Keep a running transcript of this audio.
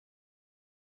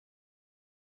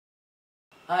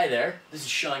Hi there, this is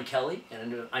Sean Kelly,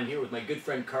 and I'm here with my good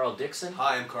friend Carl Dixon.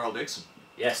 Hi, I'm Carl Dixon.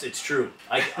 Yes, it's true.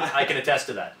 I can attest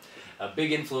to that. A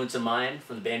big influence of mine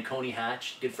from the band Coney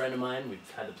Hatch, good friend of mine.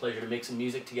 We've had the pleasure to make some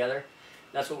music together.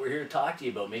 That's what we're here to talk to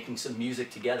you about, making some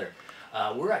music together.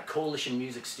 We're at Coalition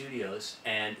Music Studios,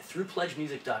 and through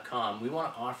pledgemusic.com, we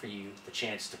want to offer you the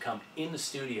chance to come in the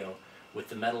studio with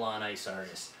the Metal on Ice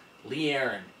artists. Lee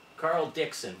Aaron, Carl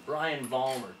Dixon, Brian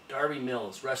Vollmer, Darby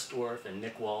Mills, Russ Dwarf, and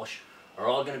Nick Walsh are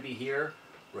all going to be here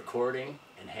recording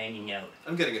and hanging out.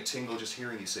 I'm getting a tingle just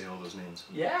hearing you say all those names.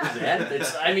 Yeah, man.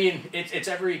 It's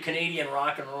every Canadian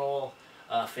rock and roll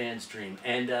fan's dream.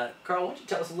 And Carl, why don't you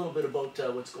tell us a little bit about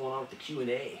what's going on with the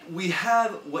Q&A? We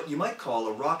have what you might call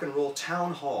a rock and roll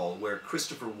town hall where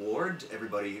Christopher Ward,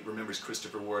 everybody remembers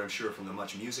Christopher Ward, I'm sure, from the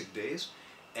Much Music days,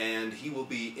 and he will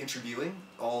be interviewing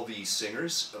all the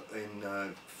singers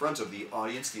in front of the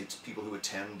audience, the people who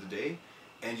attend the day,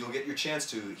 and you'll get your chance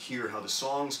to hear how the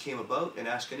songs came about and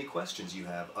ask any questions you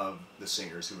have of the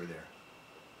singers who are there.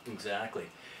 Exactly.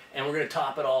 And we're going to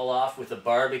top it all off with a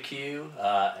barbecue,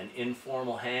 an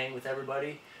informal hang with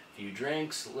everybody, a few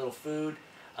drinks, a little food,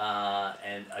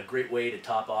 and a great way to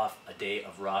top off a day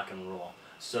of rock and roll.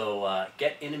 So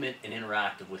get intimate and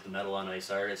interactive with the Metal on Ice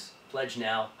artists. Pledge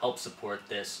now, help support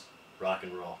this rock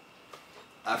and roll.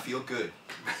 I feel good.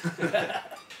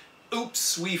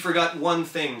 Oops, we forgot one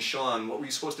thing, Sean. What were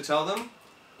you supposed to tell them?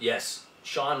 Yes,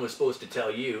 Sean was supposed to tell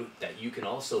you that you can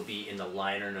also be in the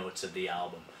liner notes of the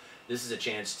album. This is a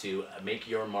chance to make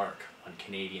your mark on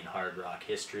Canadian hard rock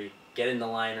history. Get in the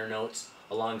liner notes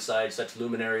alongside such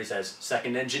luminaries as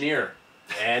Second Engineer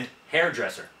and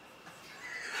Hairdresser.